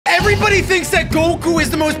Everybody thinks that Goku is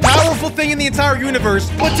the most powerful thing in the entire universe,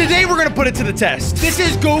 but today we're gonna put it to the test. This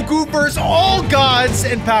is Goku versus all gods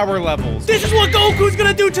and power levels. This is what Goku's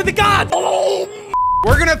gonna do to the gods. Oh.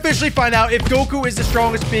 We're gonna officially find out if Goku is the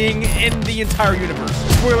strongest being in the entire universe.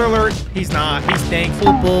 Spoiler alert, he's not. He's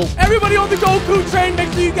thankful. Everybody on the Goku train,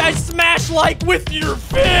 make sure you guys smash like with your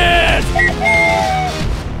fist.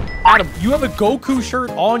 Adam, you have a Goku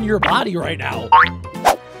shirt on your body right now.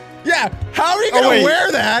 Yeah, how are you gonna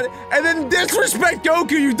wear that and then disrespect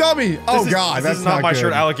Goku, you dummy? Oh God, this is not my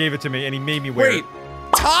shirt. Alec gave it to me and he made me wear it.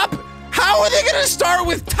 Top? How are they gonna start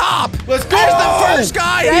with Top? Let's go! As the first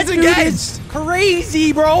guy That he's dude against. is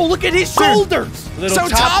crazy, bro. Look at his shoulders. So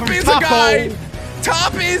Top is a guy.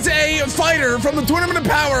 Top is a fighter from the Tournament of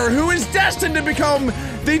Power who is destined to become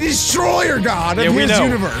the destroyer god of his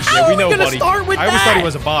universe. Yeah, we know, buddy. Start with I always thought he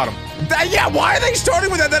was a bottom. Yeah, why are they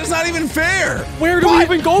starting with that? That is not even fair. Where do we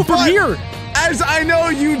even go from here? As I know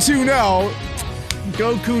you two know,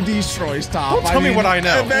 Goku destroys Top. Don't tell me what I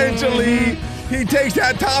know. Eventually, he takes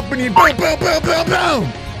that Top and he boom, boom, boom, boom,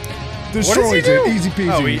 boom. Destroys it. Easy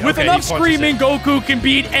peasy. With enough screaming, Goku can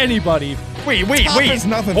beat anybody. Wait. Is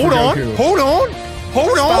nothing Hold for on. Goku. Hold on.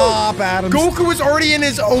 Stop, Adam. Goku is already in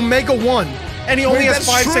his Omega 1. And he only has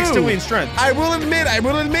 5 sextillion strength. I will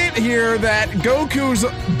admit here that Goku's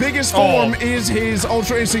biggest form is his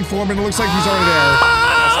Ultra Instinct form, and it looks like he's already there.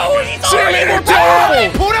 Oh, he's already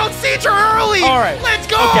there. Put out Caesar early. All right, let's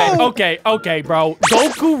go. Okay, bro.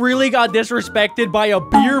 Goku really got disrespected by a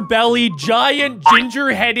beer-bellied, giant,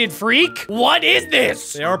 ginger-headed freak. What is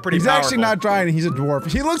this? They are pretty He's powerful. actually not giant. He's a dwarf.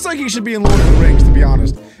 He looks like he should be in Lord of the Rings, to be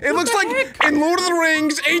honest. It looks like in Lord of the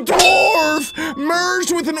Rings, a dwarf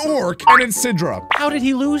merged with an orc, and it's Sidra. How did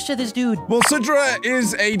he lose to this dude? Well, Sidra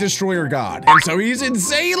is a destroyer god, and so he's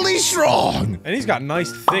insanely strong. And he's got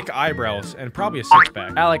nice, thick eyebrows and probably a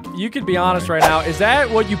six-pack. Alec, you could be honest right now. Is that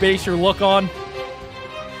what you base your look on?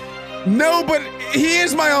 No, but he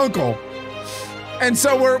is my uncle. And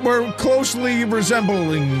so we're closely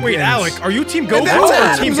resembling. Wait, Alec, are you Team Goku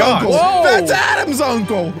or Team God? That's Adam's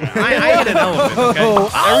uncle. I ate an elephant, okay?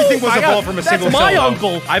 Everything was evolved from a single cell. That's my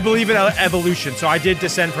uncle. I believe in evolution, so I did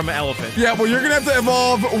descend from an elephant. Yeah, well, you're gonna have to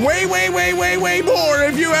evolve way more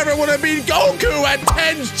if you ever want to beat Goku at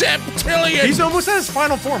 10 septillion. He's almost at his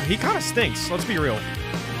final form. He kind of stinks. Let's be real.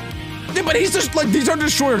 Yeah, but he's just like, these are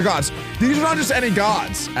destroyer gods. These are not just any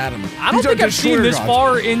gods, Adam. I don't think I've seen this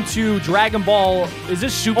far into Dragon Ball. Is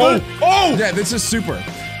this Super? Oh! Yeah, this is Super.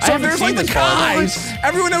 So there's like the Kais.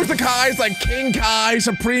 Everyone knows the Kais, like King Kai,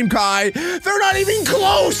 Supreme Kai. They're not even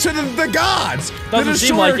close to the gods. The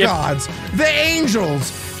destroyer gods. The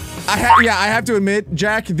angels. I have to admit,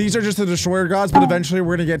 Jack, these are just the destroyer gods, but eventually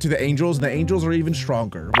we're gonna get to the angels, and the angels are even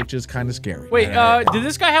stronger, which is kind of scary. Wait, did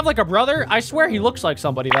this guy have like a brother? I swear he looks like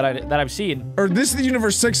somebody that I've seen. Or this is the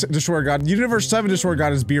Universe 6 destroyer god. Universe 7 destroyer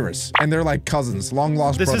god is Beerus, and they're like cousins, long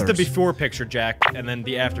lost brothers. This is the before picture, Jack, and then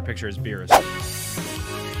the after picture is Beerus.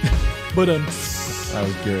 But that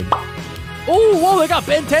was good. Oh, whoa, they got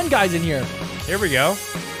Ben 10 guys in here. Here we go.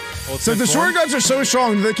 So destroyer gods are so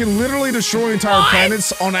strong they can literally destroy entire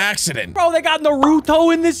planets on accident. Bro, they got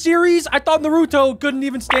Naruto in this series? I thought Naruto couldn't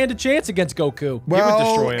even stand a chance against Goku.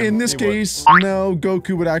 Well, in this case, no,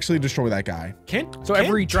 Goku would actually destroy that guy. So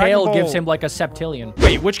every tail gives him like a septillion.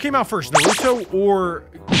 Wait, which came out first, Naruto or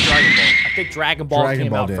Dragon Ball? I think Dragon Ball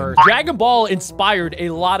came out first. Dragon Ball inspired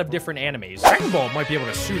a lot of different animes. Dragon Ball might be able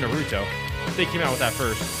to sue Naruto. They came out with that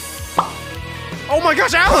first. Oh my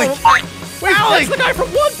gosh, Alec! Wait, that's the guy from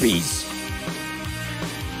One Piece!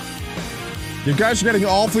 You guys are getting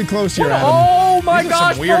awfully close here, Adam. Oh my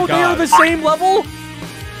gosh, bro, they are the same level?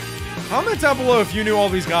 Comment down below if you knew all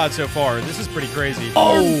these gods so far. This is pretty crazy.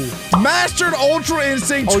 Oh! Mastered Ultra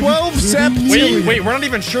Instinct 12 septillion. Wait, we're not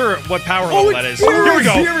even sure what power level that is. Here we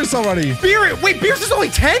go. Beerus already. Wait, Beerus is only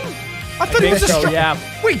 10? I thought he was a yeah.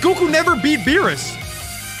 Wait, Goku never beat Beerus.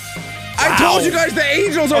 I told you guys the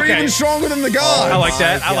angels are even stronger than the gods. I like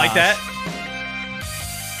that. I like that.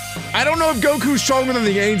 I don't know if Goku's stronger than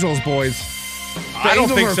the angels, boys. I don't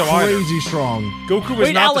think so either. Crazy strong. Goku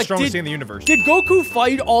was not the strongest thing in the universe. Did Goku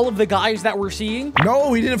fight all of the guys that we're seeing?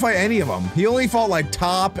 No, he didn't fight any of them. He only fought like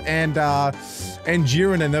Top and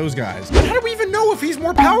Jiren and those guys. But how do we even know if he's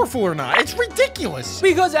more powerful or not? It's ridiculous.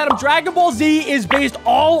 Because, Adam, Dragon Ball Z is based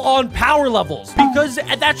all on power levels. Because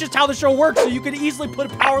that's just how the show works. So you can easily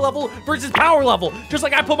put a power level versus power level. Just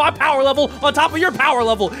like I put my power level on top of your power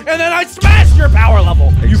level. And then I smash your power level.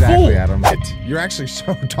 Exactly, you fool. Adam. You're actually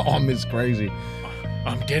so dumb. It's crazy.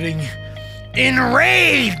 I'm getting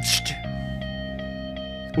enraged.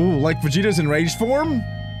 Ooh, like Vegeta's enraged form?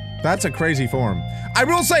 That's a crazy form. I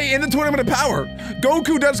will say, in the Tournament of Power,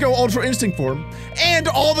 Goku does go Ultra Instinct form, and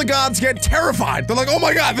all the gods get terrified. They're like, oh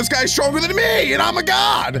my god, this guy's stronger than me, and I'm a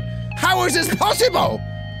god! How is this possible?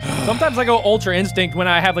 Sometimes I go Ultra Instinct when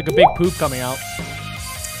I have like a big poop coming out.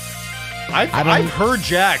 I've heard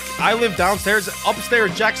Jack. I live downstairs.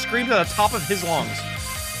 Upstairs, Jack screams at the top of his lungs.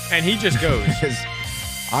 And he just goes.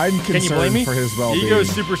 I'm concerned for his well-being. He goes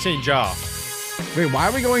Super Saiyan Ja. Wait, why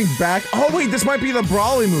are we going back? Oh, wait, this might be the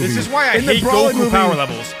Broly movie. This is why I hate Goku power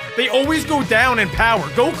levels. They always go down in power.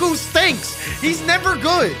 Goku stinks. He's never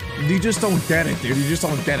good. You just don't get it, dude. You just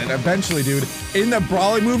don't get it. Eventually, dude, in the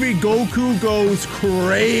Broly movie, Goku goes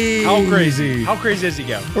crazy. How crazy? How crazy does he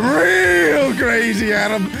go? Real crazy,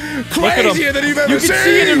 Adam. Crazier than you've ever seen. You can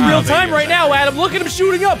see it in real time right now, Adam. Look at him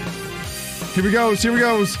shooting up. Here we goes. Here we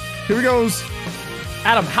goes. Here we goes.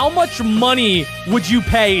 Adam, how much money would you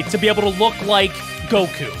pay to be able to look like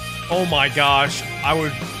Goku? Oh my gosh. I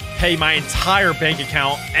would pay my entire bank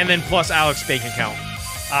account and then plus Alex's bank account.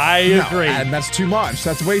 I agree. And that's too much.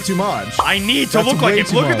 That's way too much. I need to look like him.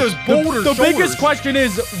 Look at those boulder shoulders. The biggest question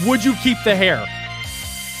is, would you keep the hair?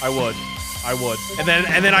 I would. I would. And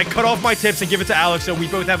then I cut off my tips and give it to Alex so we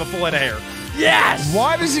both have a full head of hair. Yes!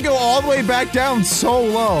 Why does he go all the way back down so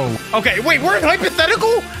low? Okay, wait, we're in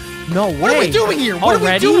hypothetical? No way. What are we doing here? What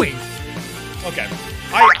Already? are we doing? Okay.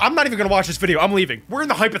 I'm not even gonna watch this video. I'm leaving. We're in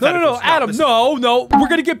the hypothetical. No, Adam, no. We're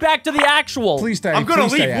gonna get back to the actual. Please stay. I'm gonna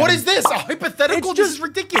leave. Stay, what is this? A hypothetical? This is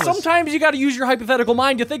ridiculous. Sometimes you gotta use your hypothetical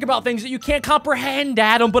mind to think about things that you can't comprehend,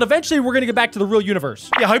 Adam, but eventually we're gonna get back to the real universe.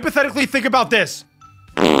 Yeah, hypothetically, think about this.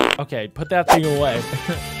 Okay, put that thing away.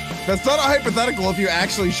 That's not a hypothetical if you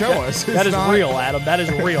actually show us. That is real, Adam. That is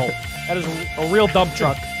real. That is a real dump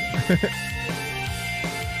truck.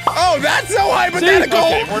 Oh, that's so hypothetical.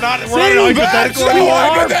 Okay, we're not hypothetical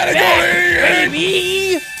anymore.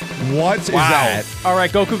 Baby. What is that? All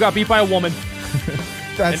right, Goku got beat by a woman.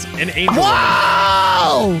 That's an angel.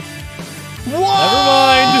 Wow!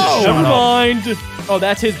 Whoa! Never mind. Oh,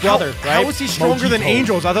 that's his brother, right? How is he stronger than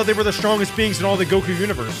angels? I thought they were the strongest beings in all the Goku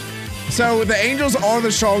universe. So the angels are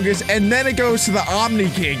the strongest, and then it goes to the Omni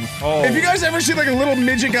King. Oh. If you guys ever see like a little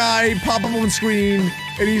midget guy pop up on screen,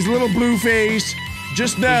 and he's little blue face,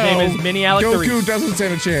 just know his name is Mini Alec Goku doesn't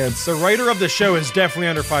stand a chance. The writer of the show is definitely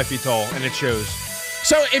under 5 feet tall, and it shows.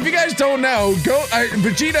 So if you guys don't know,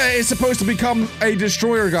 Vegeta is supposed to become a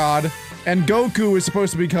destroyer god, and Goku is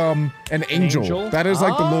supposed to become an angel. That is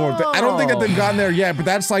like the Lord. I don't think that they've gotten there yet, but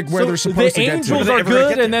that's like where they're supposed to get to. The angels are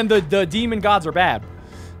good, and then the demon gods are bad.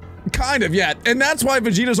 Kind of, yeah, and that's why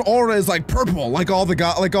Vegeta's aura is like purple, like all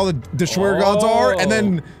the destroyer gods are, and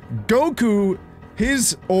then Goku,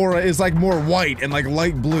 his aura is like more white and like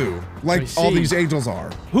light blue, like all these angels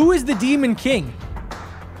are. Who is the demon king?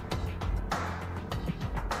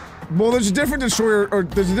 Well, there's a different destroyer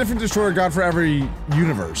god for every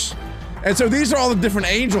universe, and so these are all the different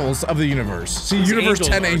angels of the universe. See, universe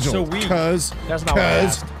 10 angels. So weak. That's not what I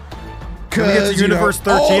asked. Can we get to universe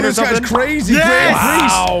 13 or something? This guy's crazy. Yes!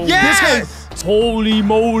 Wow. Yes! This guy, holy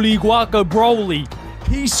moly guaca broly.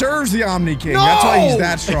 he serves the Omni King. That's why he's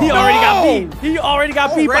that strong. He already got beat. He already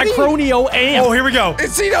got beat by Cronio and. Oh, here we go.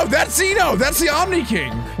 It's Zeno. That's Zeno. That's the Omni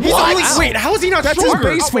King. What? Wait, how is he not stronger?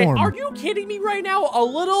 His base form. Are you kidding me right now? A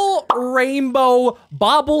little rainbow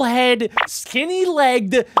bobblehead,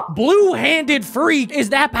 skinny-legged, blue-handed freak is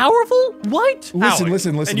that powerful? What?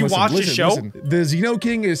 Listen. And you watch the show? Listen. The Zeno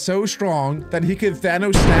King is so strong that he could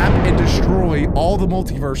Thanos snap and destroy all the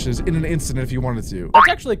multiverses in an instant if he wanted to. That's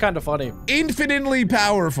actually kind of funny. Infinitely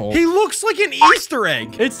powerful. He looks like an Easter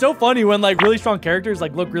egg. It's so funny when like really strong characters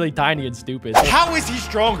like look really tiny and stupid. How is he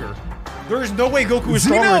stronger? There's no way Goku is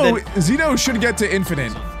stronger than... Zeno should get to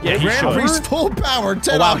infinite. Yeah, he Grand should. Priest's full power.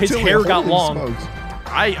 10 wow, his hair got long. Smokes.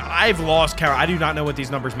 I've lost count. I do not know what these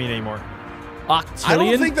numbers mean anymore. Octillion? I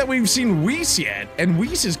don't think that we've seen Whis yet, and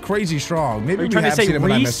Whis is crazy strong. Maybe we have seen him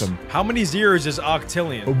when I missed him. How many zeros is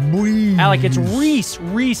octillion? Whis. Alec, it's Reese.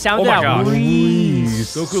 Reese, sound out. God.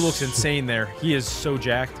 Reese. Goku looks insane there. He is so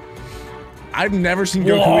jacked. I've never seen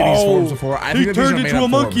Goku in these forms before. I think that these are made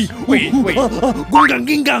up forms. Wait.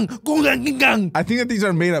 I think that these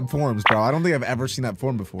are made up forms, bro. I don't think I've ever seen that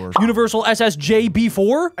form before. Universal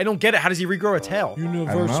SSJB4? I don't get it. How does he regrow a tail?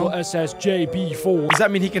 Universal SSJB4. Does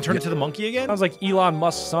that mean he can turn into the monkey again? Sounds like Elon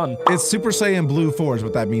Musk's son. It's Super Saiyan Blue 4 is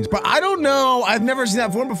what that means. But I don't know. I've never seen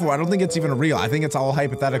that form before. I don't think it's even real. I think it's all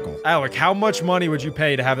hypothetical. Alec, how much money would you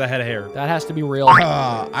pay to have that head of hair? That has to be real.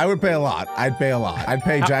 I would pay a lot. I'd pay a lot. I'd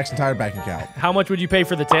pay Jack's entire bank account. How much would you pay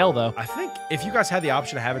for the tail, though? I think if you guys had the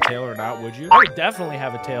option to have a tail or not, would you? I would definitely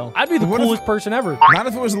have a tail. I'd be the coolest person ever. Not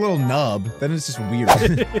if it was a little nub. Then it's just weird.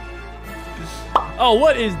 Oh,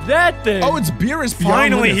 what is that thing? Oh, it's Beerus beyond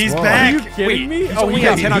Finally, limits. he's Whoa. back. Are you kidding me? Oh, he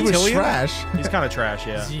has 10 he was octillion? trash. He's kind of trash,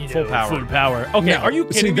 yeah. Xeno, Full power. Full power. Okay, No, are you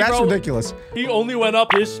kidding see, me, that's bro? ridiculous. He only went up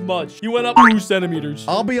this much. He went up 2 centimeters.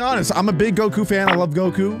 I'll be honest. I'm a big Goku fan. I love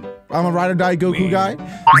Goku. I'm a ride or die Goku guy.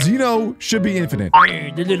 Xeno should be infinite.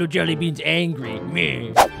 The little jelly bean's angry.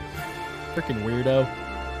 Freaking weirdo.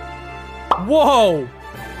 Whoa!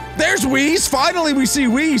 There's Whis. Finally, we see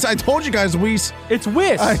Whis. I told you guys Whis. It's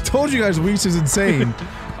Whis. I told you guys Whis is insane.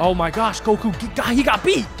 Oh my gosh, Goku, he got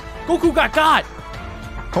beat. Goku got.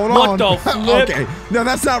 Hold What on. the flip? Okay. No,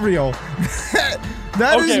 that's not real.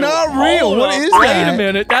 That is Okay, not hold real. What up. is that? Wait a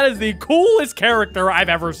minute. That is the coolest character I've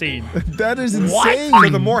ever seen. That is What? insane. So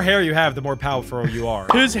the more hair you have, the more powerful you are.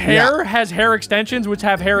 His hair has hair extensions, which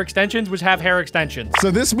have hair extensions, which have hair extensions. So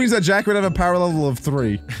this means that Jack would have a power level of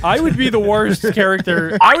 3. I would be the worst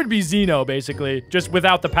character. I would be Xeno, basically, just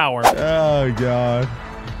without the power. Oh, God.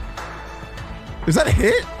 Is that a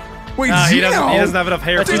hit? Wait, He Xeno? doesn't have enough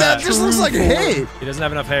hair for Dude, that that. just looks like a hit. He doesn't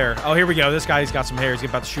have enough hair. Oh, here we go. This guy's got some hair. He's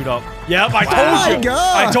about to shoot up. Yep, I Oh my told you.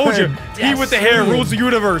 God. I told you. He with the hair rules the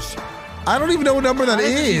universe. I don't even know what number that How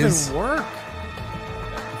does this is. even work?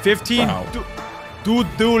 15. Wow.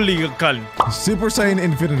 Dudulikan. Super Saiyan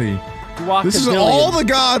Infinity. This is Guacamillion. all the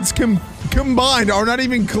gods combined are not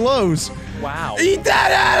even close. Wow. Eat that,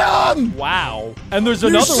 Adam! Wow. And there's You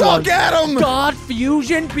another suck, one. Adam! God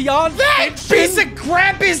Fusion Beyond That Fiction. piece of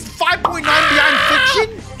crap is 5.9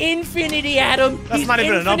 beyond fiction? Infinity, Adam. That's He's not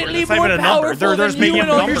even a number. infinitely That's not more even a number. powerful They're than making you up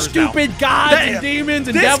and all your numbers now. stupid gods and demons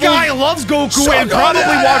and This devils. guy loves Goku Suck and on probably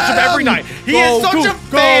that, watched him every Adam! night. He is such a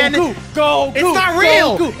fan. Goku. It's not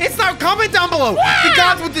real. Goku. It's not. Comment down below. The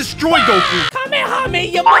gods would destroy Goku.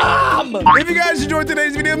 Kamehameha, your mom. If you guys enjoyed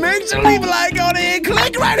today's video, make sure to leave a like on it and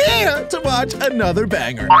click right here to watch another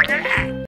banger.